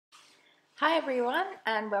Hi everyone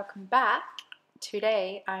and welcome back.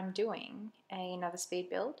 Today I'm doing another speed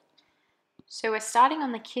build. So we're starting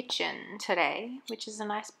on the kitchen today, which is a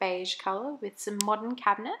nice beige color with some modern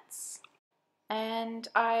cabinets. And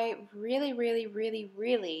I really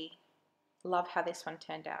love how this one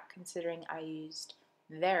turned out, considering I used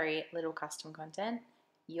very little custom content.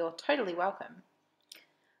 You're totally welcome.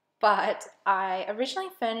 But I originally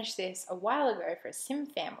furnished this a while ago for a sim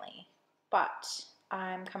family, but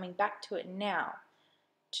I'm coming back to it now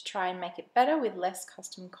to try and make it better with less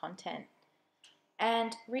custom content.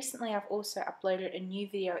 And recently I've also uploaded a new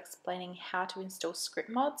video explaining how to install script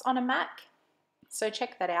mods on a Mac, so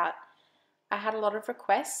check that out. I had a lot of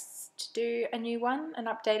requests to do a new one, an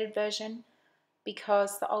updated version,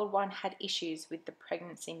 because the old one had issues with the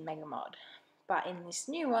pregnancy mega mod. But in this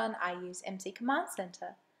new one I use MC Command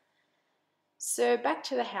Center. So back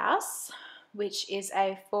to the house, which is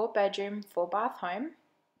a 4-bedroom, 4-bath home.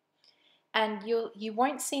 And you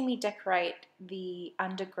won't see me decorate the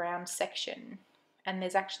underground section. And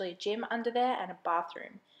there's actually a gym under there and a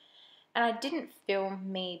bathroom. And I didn't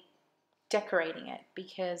film me decorating it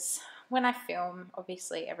because when I film,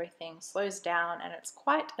 obviously everything slows down and it's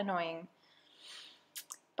quite annoying.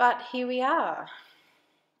 But here we are.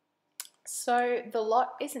 So the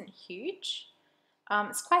lot isn't huge.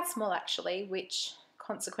 It's quite small actually, which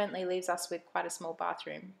consequently leaves us with quite a small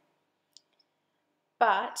bathroom.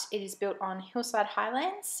 But it is built on hillside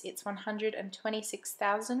highlands. It's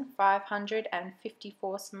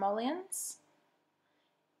 126,554 simoleons.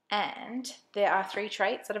 And there are 3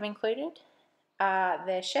 traits that I've included.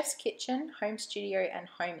 They're chef's kitchen, home studio, and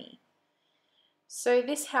homey. So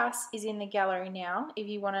this house is in the gallery now if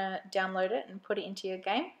you want to download it and put it into your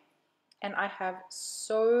game. And I have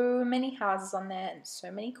so many houses on there and so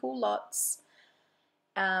many cool lots.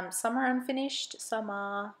 Some are unfinished, some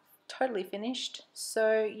are totally finished,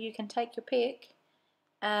 so you can take your pick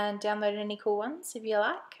and download any cool ones if you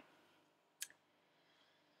like.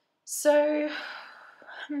 So,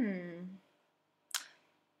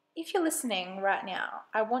 if you're listening right now,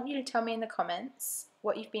 I want you to tell me in the comments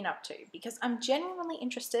what you've been up to, because I'm genuinely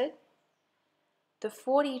interested. The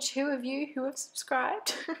 42 of you who have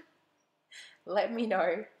subscribed, let me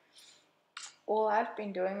know. All I've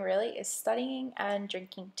been doing really is studying and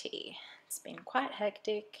drinking tea. It's been quite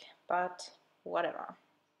hectic, but whatever.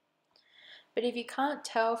 But if you can't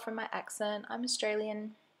tell from my accent, I'm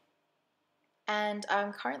Australian and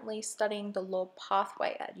I'm currently studying the law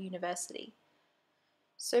pathway at university.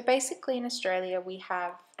 So basically in Australia we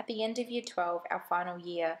have, at the end of year 12, our final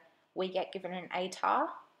year, we get given an ATAR,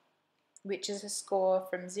 which is a score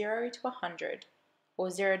from 0 to 100, or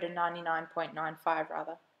 0 to 99.95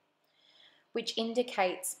 rather, which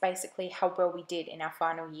indicates basically how well we did in our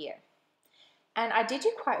final year. And I did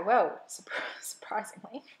do quite well,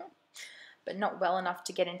 surprisingly, but not well enough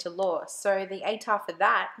to get into law. So the ATAR for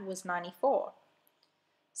that was 94.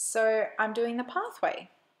 So I'm doing the pathway,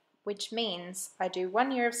 which means I do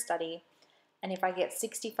 1 year of study, and if I get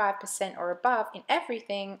 65% or above in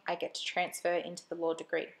everything, I get to transfer into the law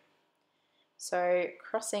degree. So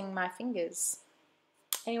crossing my fingers.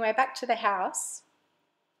 Anyway, back to the house.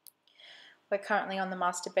 We're currently on the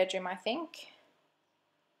master bedroom, I think.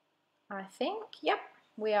 Yep,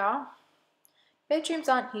 we are. Bedrooms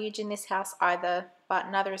aren't huge in this house either, but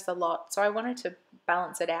neither is the lot. So I wanted to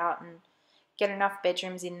balance it out and get enough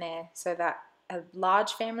bedrooms in there so that a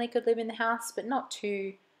large family could live in the house, but not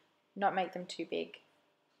make them too big.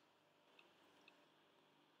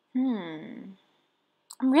 I'm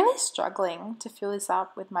really struggling to fill this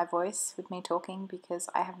up with my voice, with me talking, because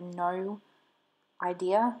I have no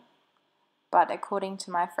idea. But according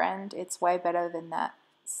to my friend, it's way better than that.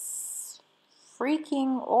 It's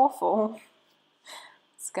freaking awful.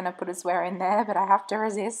 It's gonna put a swear in there, but I have to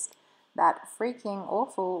resist that freaking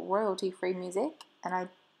awful royalty-free music, and I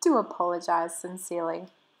do apologize sincerely.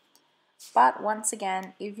 But once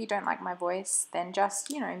again, if you don't like my voice, then just,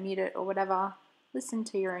 mute it or whatever. Listen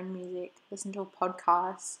to your own music, listen to a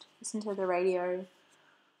podcast, listen to the radio,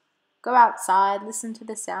 go outside, listen to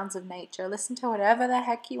the sounds of nature, listen to whatever the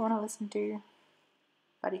heck you want to listen to.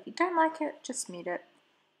 But if you don't like it, just mute it.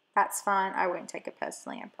 That's fine, I won't take it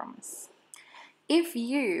personally, I promise. If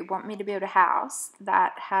you want me to build a house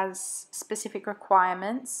that has specific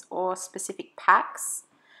requirements or specific packs,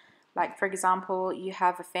 like for example, you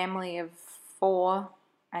have a family of 4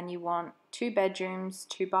 and you want 2 bedrooms,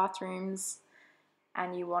 2 bathrooms,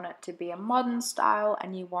 and you want it to be a modern style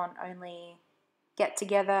and you want only get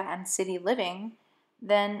together and city living,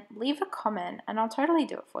 then leave a comment and I'll totally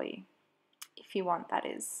do it for you. If you want, that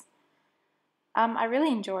is. I really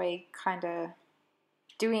enjoy kind of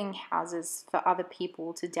doing houses for other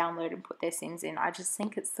people to download and put their Sims in. I just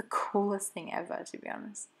think it's the coolest thing ever, to be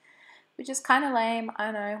honest. Which is kind of lame,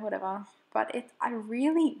 I know, whatever. But I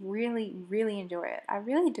really, really, really enjoy it. I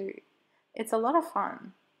really do. It's a lot of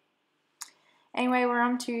fun. Anyway, we're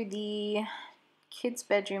on to the kids'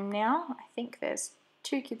 bedroom now. I think there's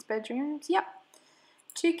 2 kids' bedrooms. Yep.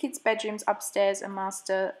 2 kids' bedrooms upstairs, a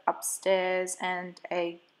master upstairs, and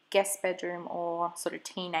a guest bedroom or sort of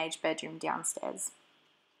teenage bedroom downstairs.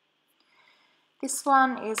 This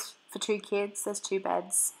one is for 2 kids. There's 2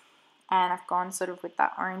 beds. And I've gone sort of with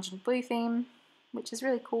that orange and blue theme, which is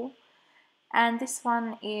really cool. And this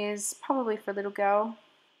one is probably for a little girl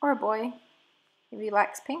or a boy if he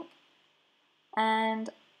likes pink. And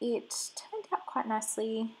it turned out quite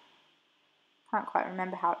nicely. Can't quite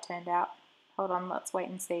remember how it turned out. Hold on, let's wait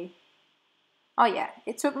and see. Oh yeah,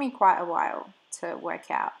 it took me quite a while to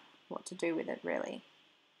work out what to do with it, really.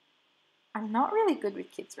 I'm not really good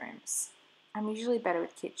with kids' rooms. I'm usually better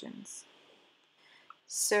with kitchens.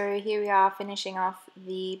 So here we are finishing off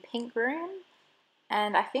the pink room,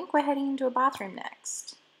 and I think we're heading into a bathroom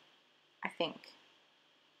next. I think.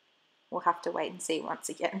 We'll have to wait and see once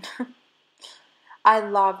again. I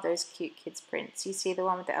love those cute kids prints. You see the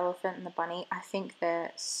one with the elephant and the bunny? I think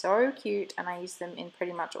they're so cute, and I use them in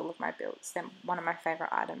pretty much all of my builds. They're one of my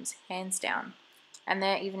favorite items, hands down. And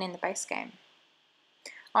they're even in the base game.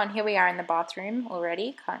 Oh, and here we are in the bathroom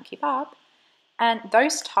already. Can't keep up. And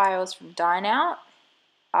those tiles from Dine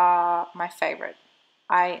are my favorite.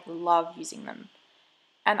 I love using them.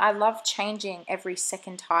 And I love changing every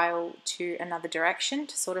second tile to another direction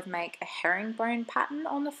to sort of make a herringbone pattern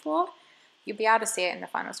on the floor. You'll be able to see it in the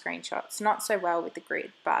final screenshots. Not so well with the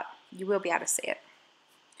grid, but you will be able to see it.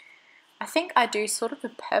 I think I do sort of a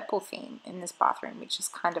purple theme in this bathroom, which is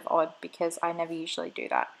kind of odd because I never usually do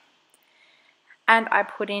that. And I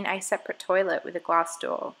put in a separate toilet with a glass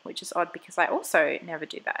door, which is odd because I also never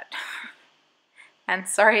do that. And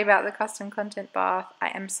sorry about the custom content bath. I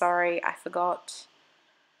am sorry, I forgot.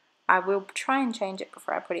 I will try and change it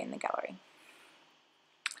before I put it in the gallery.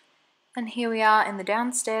 And here we are in the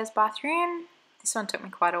downstairs bathroom. This one took me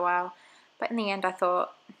quite a while, but in the end I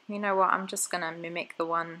thought, you know what, I'm just going to mimic the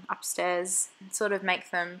one upstairs and sort of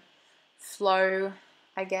make them flow,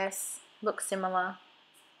 I guess, look similar.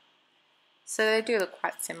 So they do look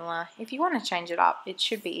quite similar. If you want to change it up, it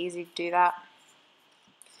should be easy to do that.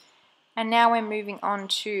 And now we're moving on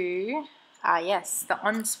to, yes, the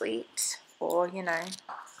ensuite, or, you know,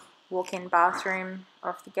 walk-in bathroom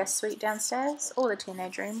of the guest suite downstairs, or the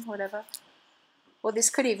teenage room, whatever. Or this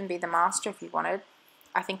could even be the master if you wanted.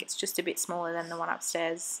 I think it's just a bit smaller than the one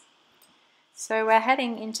upstairs. So we're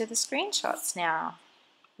heading into the screenshots now.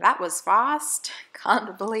 That was fast.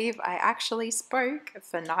 Can't believe I actually spoke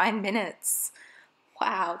for 9 minutes.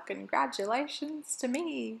 Wow, congratulations to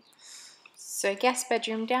me. So guest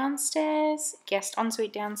bedroom downstairs, guest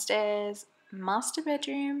ensuite downstairs, master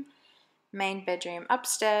bedroom, main bedroom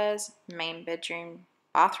upstairs, main bedroom,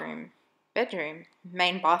 bathroom, bedroom,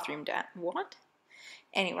 main bathroom down. What?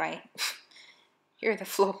 Anyway, here are the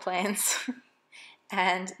floor plans.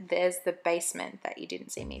 And there's the basement that you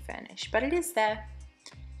didn't see me furnish, but it is there.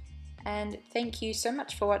 And thank you so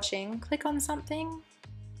much for watching. Click on something,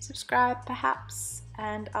 subscribe perhaps,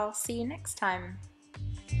 and I'll see you next time.